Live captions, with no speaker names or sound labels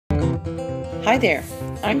Hi there,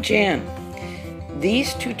 I'm Jan.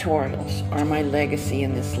 These tutorials are my legacy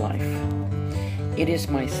in this life. It is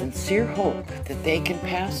my sincere hope that they can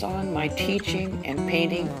pass on my teaching and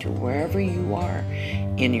painting to wherever you are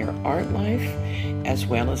in your art life as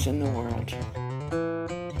well as in the world.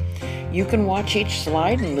 You can watch each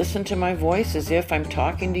slide and listen to my voice as if I'm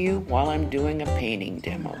talking to you while I'm doing a painting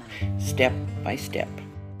demo, step by step.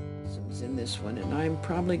 In this one, and I'm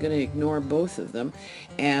probably going to ignore both of them,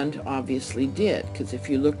 and obviously did, because if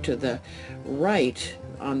you look to the right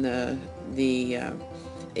on the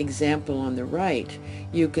example on the right,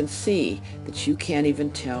 you can see that you can't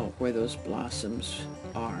even tell where those blossoms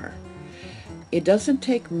are. It doesn't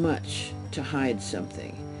take much to hide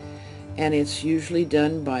something, and it's usually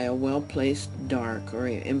done by a well-placed dark or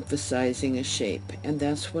emphasizing a shape, and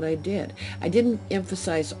that's what I did. I didn't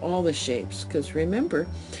emphasize all the shapes because remember,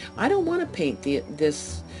 I don't want to paint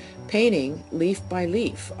this painting leaf by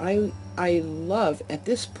leaf. I love at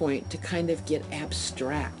this point to kind of get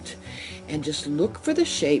abstract and just look for the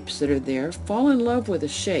shapes that are there, fall in love with a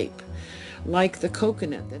shape like the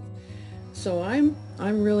coconut. So I'm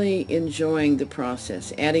really enjoying the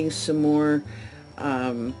process, adding some more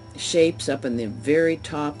shapes up in the very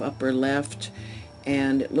top upper left,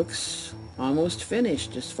 and it looks almost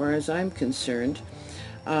finished as far as I'm concerned.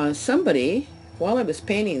 Somebody, while I was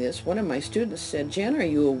painting this, one of my students said, "Jan, are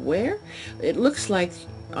you aware? It looks like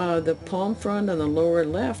the palm frond on the lower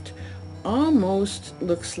left almost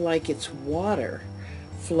looks like it's water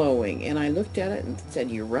flowing." And I looked at it and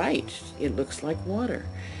said, "You're right, it looks like water."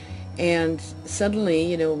 And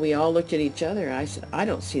suddenly, we all looked at each other. I said, I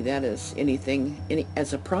don't see that as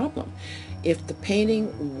as a problem. If the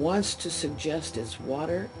painting wants to suggest it's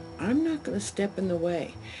water, I'm not going to step in the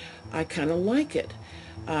way. I kind of like it.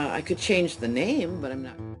 I could change the name, but I'm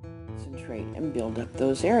not going to concentrate and build up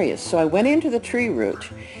those areas. So I went into the tree root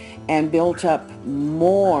and built up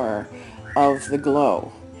more of the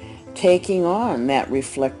glow, taking on that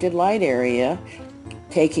reflected light area,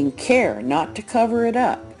 taking care not to cover it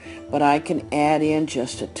up. But I can add in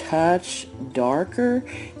just a touch darker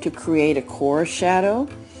to create a core shadow.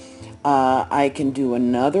 I can do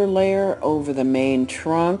another layer over the main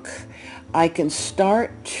trunk. I can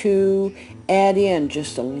start to add in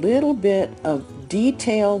just a little bit of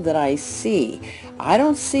detail that I see. I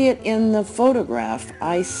don't see it in the photograph,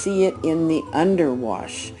 I see it in the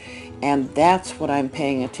underwash. And that's what I'm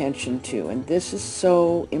paying attention to. And this is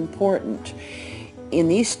so important. In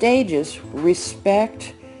these stages,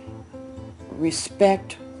 respect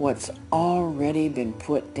what's already been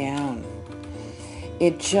put down.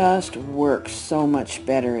 It just works so much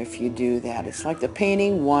better if you do that. It's like the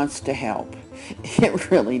painting wants to help.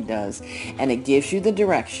 It really does. And it gives you the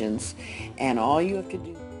directions, and all you have to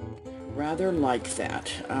do, rather like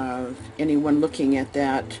that. Anyone looking at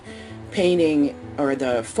that painting or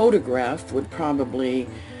the photograph would probably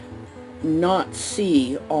not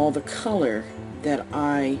see all the color that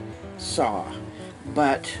I saw.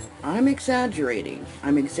 But I'm exaggerating.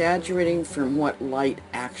 I'm exaggerating from what light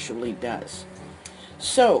actually does.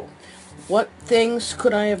 So, what things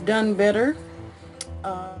could I have done better?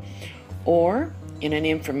 Or in an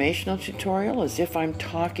informational tutorial, as if I'm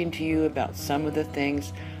talking to you about some of the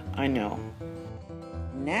things I know.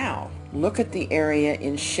 Now, look at the area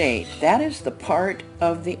in shade. That is the part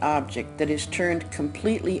of the object that is turned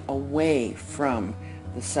completely away from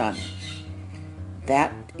the sun.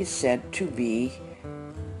 That is said to be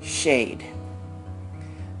shade.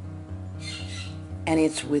 And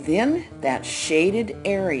it's within that shaded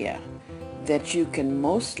area that you can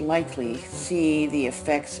most likely see the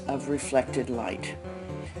effects of reflected light.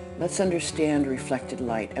 Let's understand reflected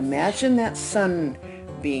light. Imagine that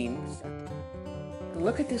sunbeam.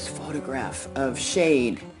 Look at this photograph of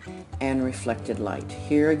shade and reflected light.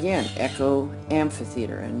 Here again, Echo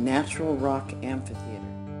Amphitheater, a natural rock amphitheater.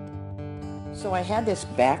 So I had this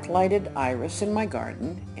backlighted iris in my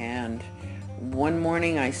garden, and one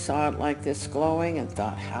morning I saw it like this glowing and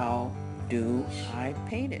thought, how do I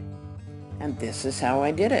paint it? And this is how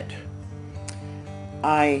I did it.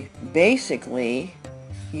 I basically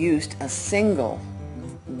used a single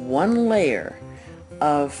one layer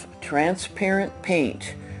of transparent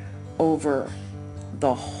paint over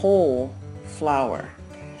the whole flower,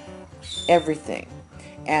 everything.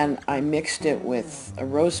 And I mixed it with a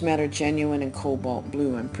rose madder genuine and cobalt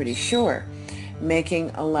blue, I'm pretty sure,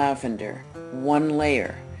 making a lavender, one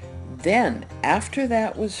layer. Then, after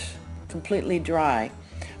that was completely dry,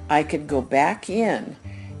 I could go back in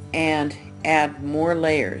and add more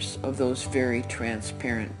layers of those very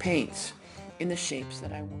transparent paints in the shapes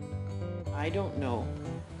that I want. I don't know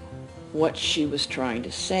what she was trying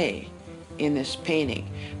to say in this painting,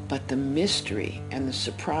 but the mystery and the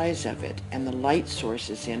surprise of it and the light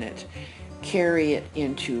sources in it carry it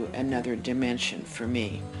into another dimension for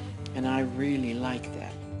me, and I really like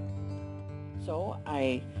that. So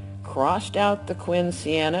I crossed out the Quin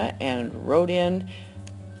Sienna and wrote in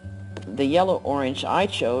the yellow orange I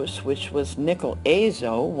chose, which was Nickel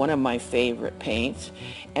Azo, one of my favorite paints,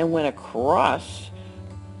 and went across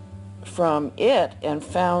from it and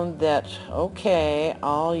found that, okay,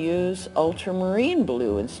 I'll use ultramarine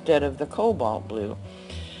blue instead of the cobalt blue.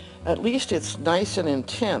 At least it's nice and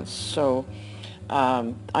intense, so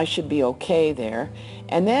I should be okay there.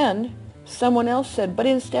 And then someone else said, but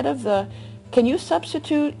instead of can you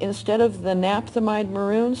substitute instead of the naphthalide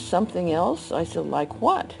maroon something else? I said, like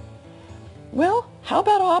what? Well, how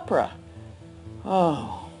about opera?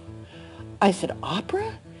 Oh, I said,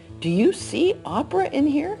 opera? Do you see opera in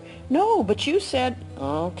here? No, but you said,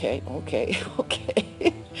 okay.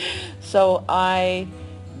 So I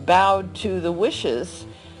bowed to the wishes,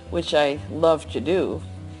 which I love to do,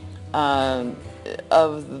 of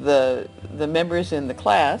the members in the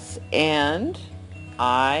class, and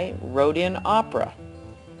I wrote in opera.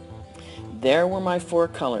 There were my 4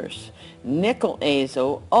 colors: Nickel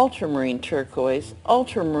Azo, ultramarine turquoise,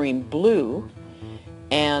 ultramarine blue,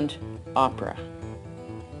 and opera.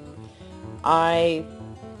 I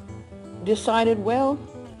decided, well,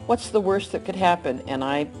 what's the worst that could happen? And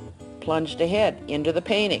I plunged ahead into the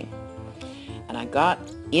painting. And I got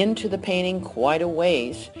into the painting quite a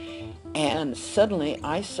ways, and suddenly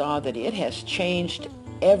I saw that it has changed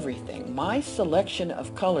everything. My selection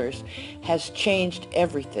of colors has changed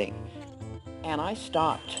everything. And I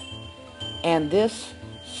stopped. And this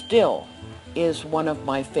still is one of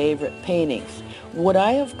my favorite paintings. Would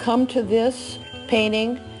I have come to this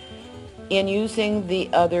painting in using the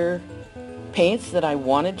other paints that I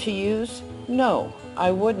wanted to use? No,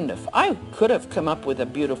 I wouldn't have. I could have come up with a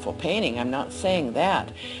beautiful painting, I'm not saying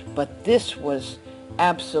that, but this was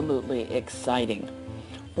absolutely exciting.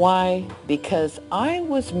 Why? Because I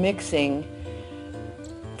was mixing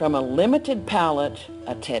from a limited palette,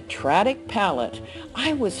 a tetratic palette.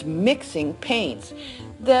 I was mixing paints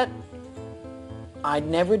that I'd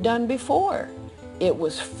never done before. It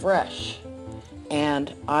was fresh,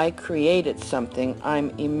 and I created something I'm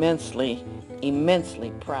immensely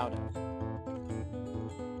proud of.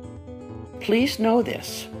 Please know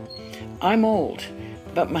this, I'm old,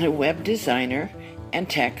 but my web designer and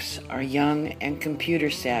techs are young and computer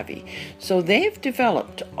savvy, so they've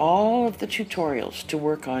developed all of the tutorials to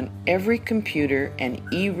work on every computer and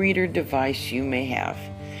e-reader device you may have,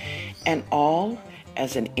 and all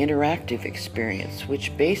as an interactive experience,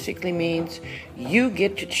 which basically means you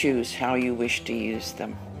get to choose how you wish to use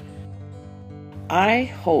them. I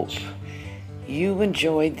hope you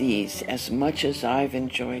enjoyed these as much as I've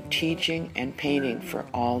enjoyed teaching and painting for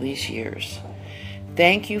all these years.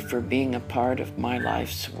 Thank you for being a part of my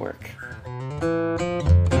life's work.